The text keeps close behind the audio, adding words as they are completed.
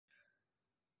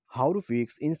How to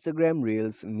fix Instagram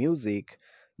Reels music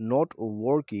not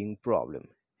working problem.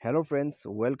 Hello friends,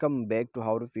 welcome back to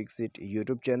How to Fix It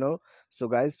YouTube channel. So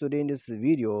guys, today in this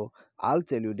video I'll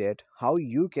tell you that how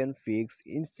you can fix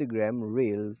Instagram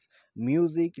Reels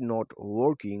music not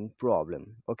working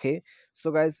problem. Okay,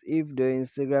 so guys, if the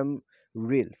Instagram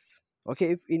Reels,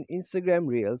 okay, if in Instagram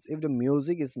Reels if the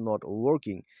music is not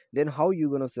working, then how you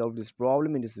gonna solve this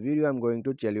problem? In this video I'm going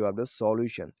to tell you about the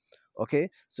solution. Okay,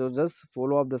 so just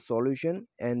follow up the solution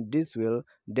and this will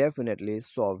definitely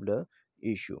solve the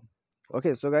issue.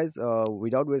 Okay, so guys,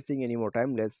 without wasting any more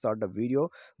time, let's start the video.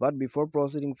 But before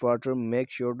proceeding further, make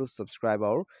sure to subscribe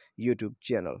our YouTube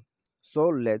channel. So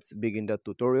let's begin the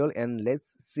tutorial and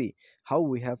let's see how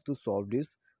we have to solve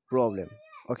this problem.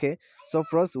 Okay, so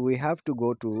first we have to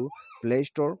go to Play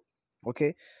Store.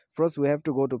 Okay, first we have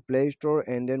to go to Play Store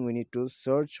and then we need to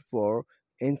search for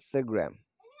Instagram.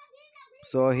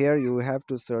 So here you have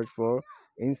to search for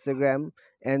Instagram,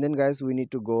 and then guys we need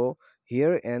to go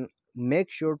here and make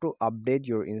sure to update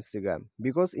your Instagram,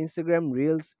 because Instagram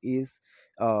Reels is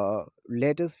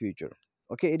latest feature.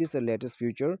 Okay, it is a latest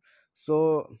feature.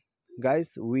 So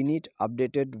guys, we need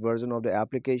updated version of the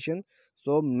application,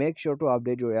 so make sure to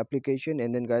update your application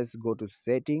and then guys go to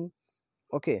setting.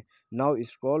 Okay, now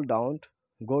scroll down,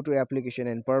 go to application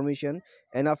and permission,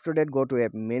 and after that go to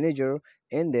app manager,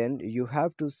 and then you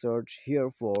have to search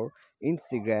here for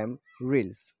Instagram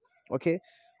Reels. Okay,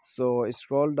 so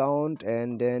scroll down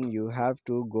and then you have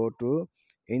to go to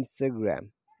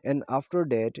Instagram, and after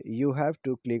that you have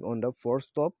to click on the force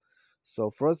stop.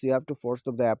 So first you have to force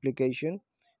stop the application,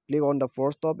 click on the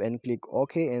force stop and click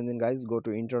OK, and then guys go to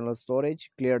internal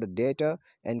storage, clear the data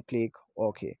and click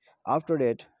OK. After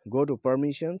that go to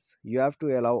permissions. You have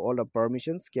to allow all the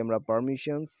permissions: camera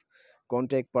permissions,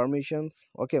 contact permissions,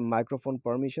 okay, microphone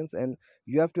permissions, and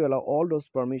you have to allow all those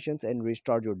permissions and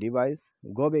restart your device.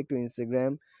 Go back to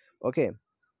Instagram. Okay,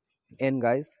 and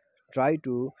guys, try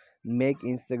to make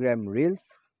Instagram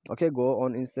Reels. Okay, go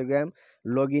on Instagram,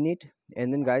 log in it,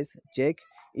 and then guys check.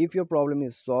 If your problem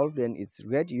is solved, then it's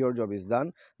great, your job is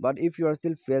done. But if you are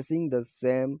still facing the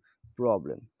same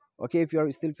problem, okay, if you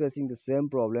are still facing the same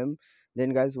problem,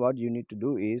 then guys what you need to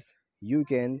do is you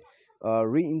can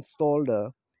reinstall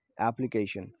the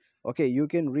application. Okay, you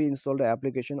can reinstall the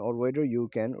application, or whether you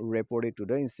can report it to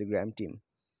the Instagram team.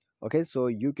 Okay, so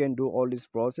you can do all this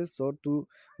process. So to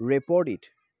report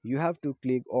it, you have to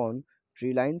click on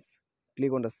three lines,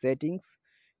 click on the settings,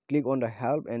 click on the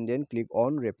help, and then click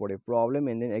on report a problem,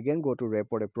 and then again go to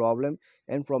report a problem,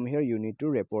 and from here you need to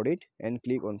report it and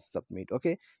click on submit.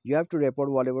 Okay, you have to report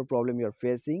whatever problem you are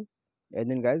facing, and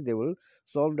then guys they will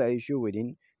solve the issue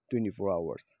within 24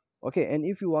 hours. Okay, and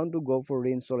if you want to go for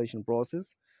reinstallation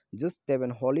process, just tap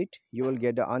and hold it, you will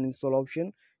get the uninstall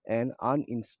option and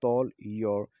uninstall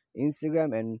your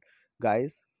Instagram. And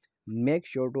guys, make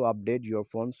sure to update your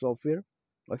phone software.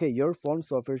 Okay, your phone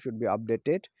software should be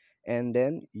updated, and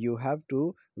then you have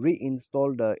to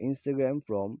reinstall the Instagram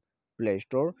from Play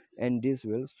Store, and this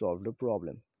will solve the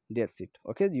problem. That's it.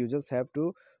 Okay, you just have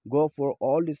to go for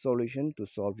all the solution to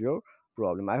solve your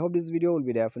problem. I hope this video will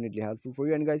be definitely helpful for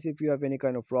you, and guys, if you have any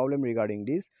kind of problem regarding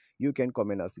this, you can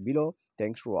comment us below.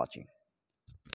 Thanks for watching.